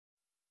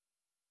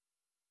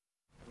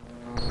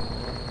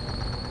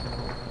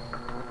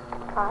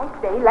I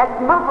say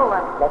let's muffle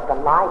them. Let the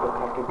lie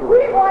detector do We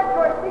it. want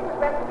your secret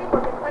recipe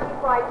for Kentucky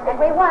Fried Chicken. And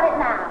we want it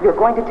now. You're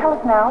going to tell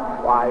us now?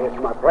 Why, it's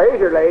my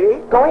pleasure,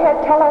 lady. Go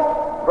ahead, tell us.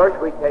 First,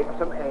 we take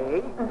some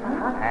eggs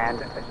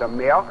and some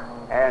milk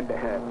and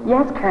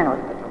Yes, Colonel.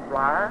 some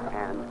flour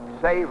and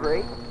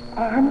savory.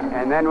 And?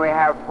 And then we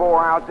have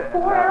 4 ounces.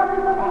 4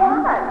 ounces of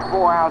what?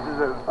 4 ounces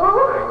of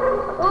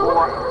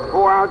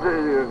 4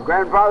 ounces of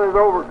grandfather's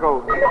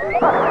overcoat.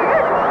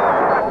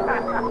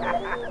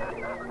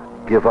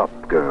 Give up,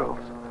 girls.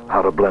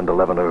 How to blend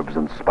 11 herbs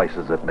and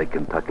spices that make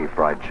Kentucky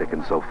Fried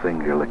Chicken so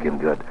finger-licking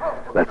good.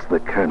 That's the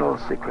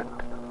Colonel's secret.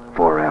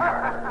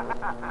 Forever.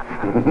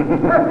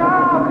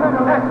 Now,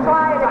 Colonel, let's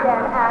try it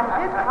again, and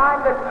this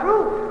time the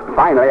truth.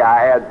 Finally,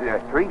 I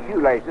had 3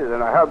 shoelaces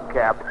and a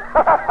hubcap.